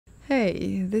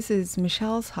Hey, this is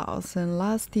Michelle's house, and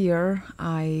last year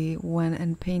I went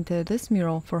and painted this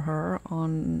mural for her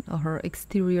on her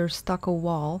exterior stucco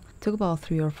wall. It took about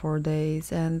 3 or 4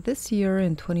 days, and this year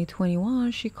in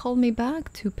 2021 she called me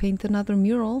back to paint another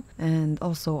mural and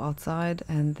also outside,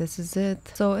 and this is it.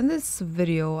 So in this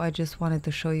video I just wanted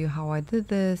to show you how I did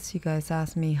this. You guys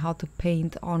asked me how to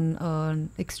paint on an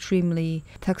extremely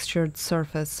textured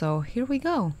surface, so here we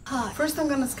go. First I'm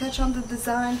gonna sketch on the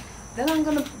design. Then I'm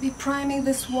gonna be priming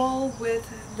this wall with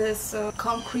this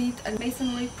concrete and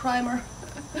masonry primer.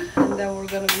 And then we're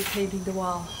gonna be painting the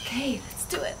wall. Okay, let's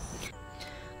do it.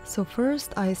 So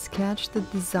first I sketched the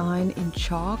design in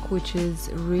chalk, which is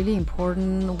really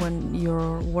important when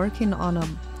you're working on a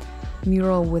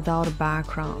mural without a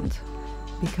background.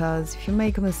 Because if you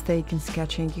make a mistake in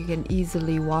sketching, you can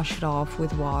easily wash it off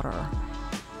with water.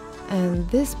 And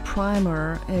this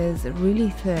primer is really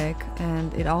thick,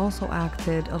 and it also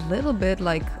acted a little bit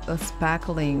like a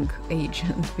spackling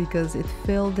agent because it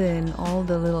filled in all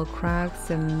the little cracks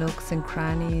and nooks and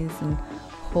crannies and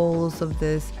holes of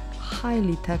this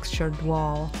highly textured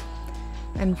wall.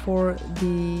 And for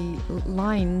the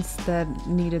lines that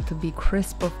needed to be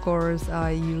crisp, of course,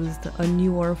 I used a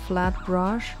newer flat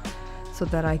brush so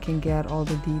that I can get all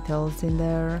the details in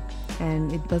there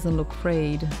and it doesn't look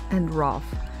frayed and rough.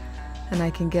 And I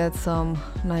can get some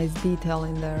nice detail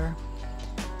in there.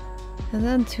 And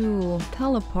then to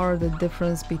tell apart the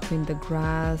difference between the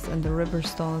grass and the river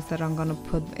stones that I'm gonna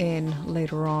put in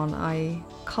later on, I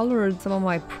colored some of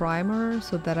my primer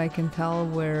so that I can tell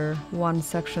where one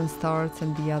section starts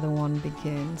and the other one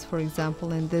begins. For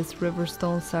example, in this river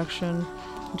stone section,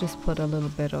 just put a little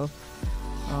bit of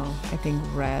I think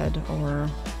red or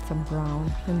some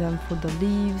brown. And then for the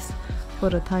leaves,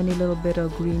 put a tiny little bit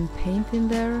of green paint in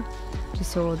there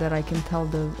just so that I can tell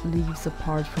the leaves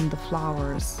apart from the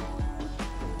flowers.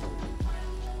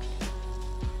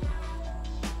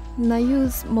 And I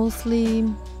use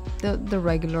mostly the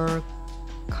regular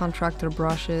contractor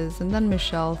brushes, and then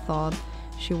Michelle thought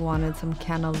she wanted some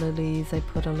canna lilies. I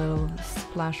put a little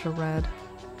splash of red.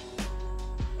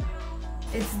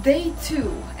 It's day 2,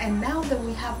 and now that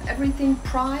we have everything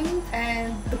primed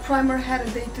and the primer had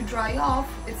a day to dry off,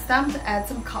 it's time to add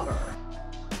some color.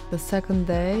 The second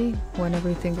day, when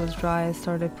everything was dry, I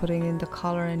started putting in the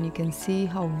color, and you can see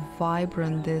how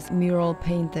vibrant this mural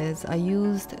paint is. I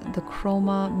used the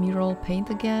Chroma mural paint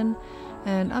again,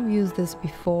 and I've used this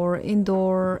before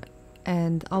indoor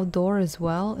and outdoor as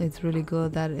well. It's really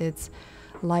good that it's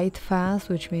light fast,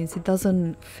 which means it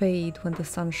doesn't fade when the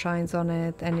sun shines on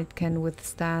it, and it can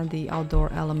withstand the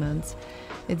outdoor elements.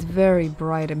 It's very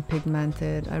bright and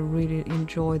pigmented. I really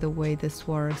enjoy the way this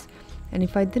works. And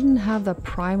if I didn't have that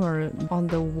primer on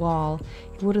the wall,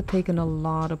 it would have taken a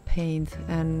lot of paint,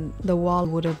 and the wall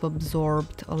would have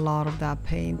absorbed a lot of that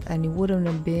paint, and it wouldn't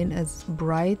have been as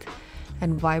bright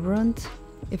and vibrant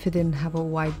if it didn't have a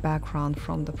white background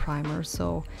from the primer.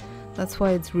 So that's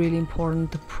why it's really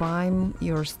important to prime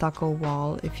your stucco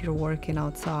wall if you're working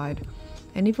outside.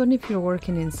 And even if you're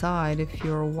working inside, if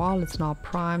your wall is not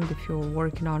primed, if you're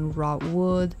working on raw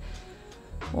wood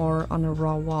or on a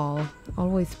raw wall,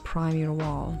 always prime your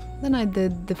wall. Then I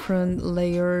did different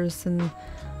layers, and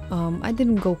I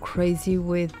didn't go crazy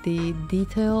with the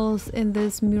details in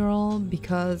this mural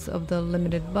because of the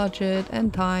limited budget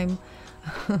and time.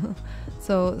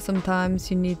 So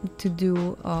sometimes you need to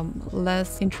do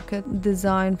less intricate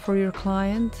design for your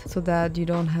client so that you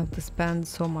don't have to spend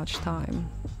so much time.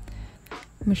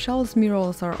 Michelle's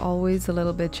murals are always a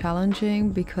little bit challenging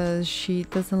because she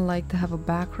doesn't like to have a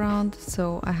background,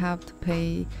 so I have to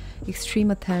pay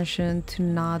extreme attention to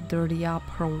not dirty up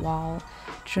her wall.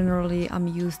 Generally, I'm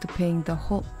used to painting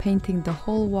the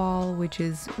whole wall, which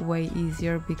is way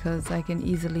easier because I can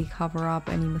easily cover up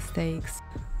any mistakes.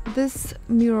 This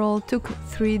mural took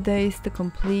 3 days to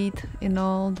complete in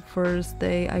all. The first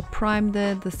day I primed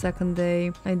it, the second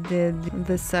day I did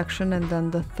this section, and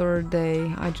then the third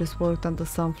day I just worked on the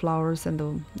sunflowers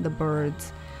and the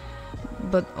birds.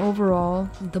 But overall,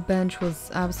 the bench was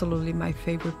absolutely my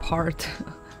favorite part.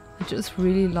 I just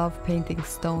really love painting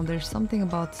stone. There's something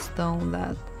about stone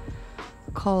that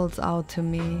calls out to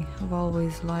me. I've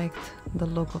always liked the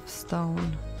look of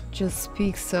stone. Just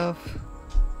speaks of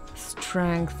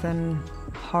strength and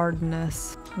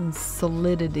hardness and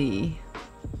solidity.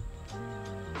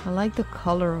 I like the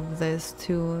color of this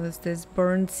too. It's this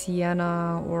burnt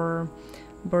sienna or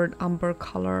burnt umber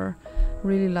color.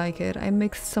 Really like it. I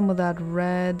mixed some of that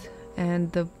red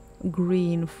and the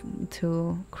green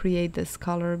to create this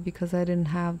color because I didn't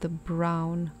have the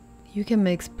brown. You can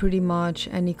mix pretty much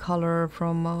any color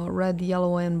from red,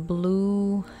 yellow and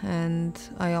blue, and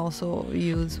I also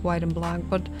use white and black,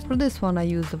 but for this one I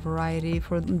use a variety.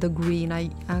 For the green I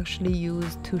actually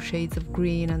use 2 shades of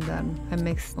green, and then I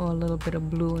mix a little bit of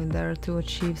blue in there to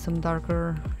achieve some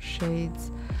darker shades.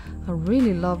 I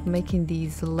really love making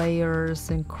these layers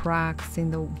and cracks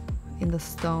in the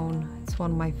stone. It's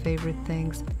one of my favorite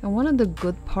things. And one of the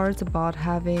good parts about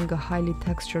having a highly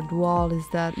textured wall is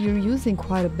that you're using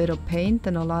quite a bit of paint,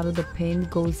 and a lot of the paint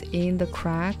goes in the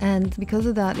crack, and because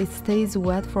of that it stays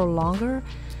wet for longer,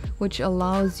 which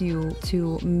allows you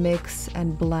to mix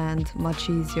and blend much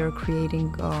easier,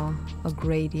 creating a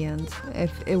gradient.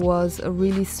 If it was a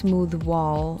really smooth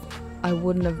wall, I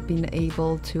wouldn't have been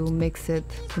able to mix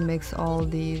all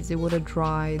these. It would have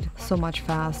dried so much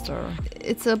faster.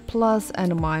 It's a plus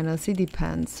and a minus, it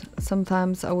depends.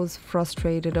 Sometimes I was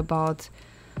frustrated about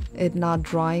it not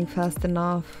drying fast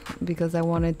enough because I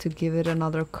wanted to give it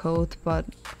another coat, but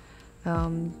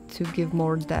to give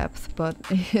more depth, but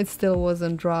it still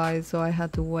wasn't dry, so I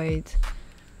had to wait.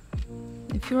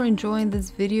 If you're enjoying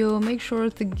this video, make sure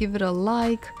to give it a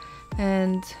like.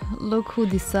 And look who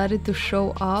decided to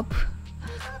show up.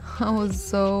 I was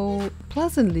so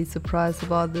pleasantly surprised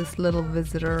about this little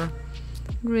visitor.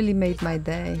 It really made my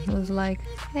day. He was like,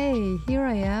 "Hey, here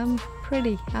I am.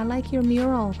 Pretty. I like your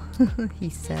mural," he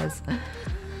says.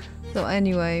 So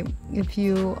anyway, if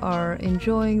you are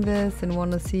enjoying this and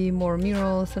want to see more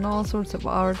murals and all sorts of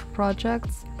art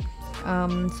projects,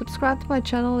 subscribe to my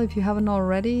channel if you haven't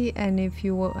already, and if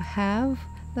you have,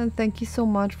 then thank you so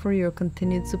much for your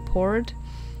continued support.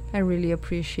 I really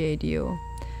appreciate you.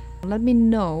 Let me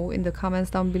know in the comments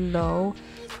down below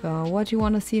what you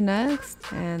want to see next,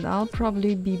 and I'll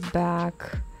probably be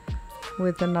back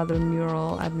with another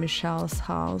mural at Michelle's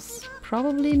house.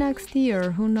 Probably next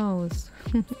year, who knows?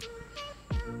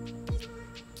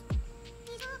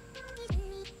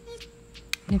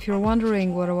 If you're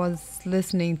wondering what I was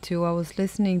listening to, I was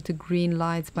listening to Green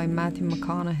Lights by Matthew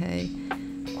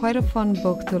McConaughey. Quite a fun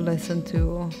book to listen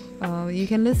to. You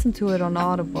can listen to it on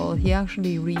Audible. He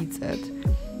actually reads it.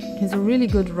 He's a really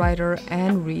good writer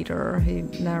and reader. He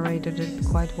narrated it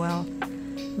quite well.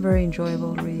 Very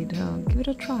enjoyable read. Give it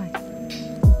a try.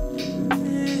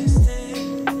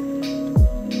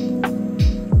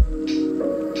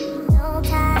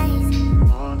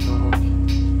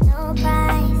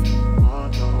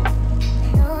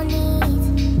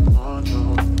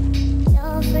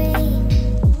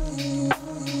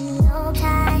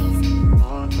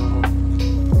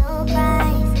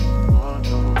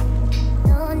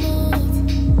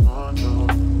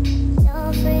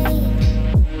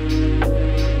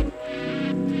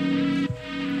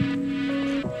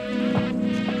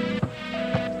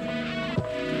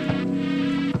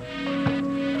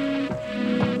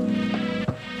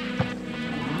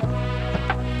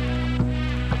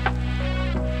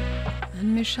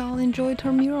 Michelle enjoyed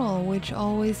her mural, which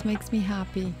always makes me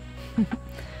happy.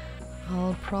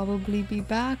 I'll probably be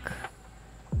back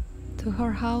to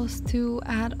her house to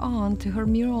add on to her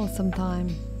mural sometime.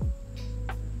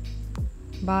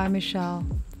 Bye, Michelle.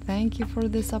 Thank you for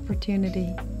this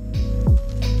opportunity.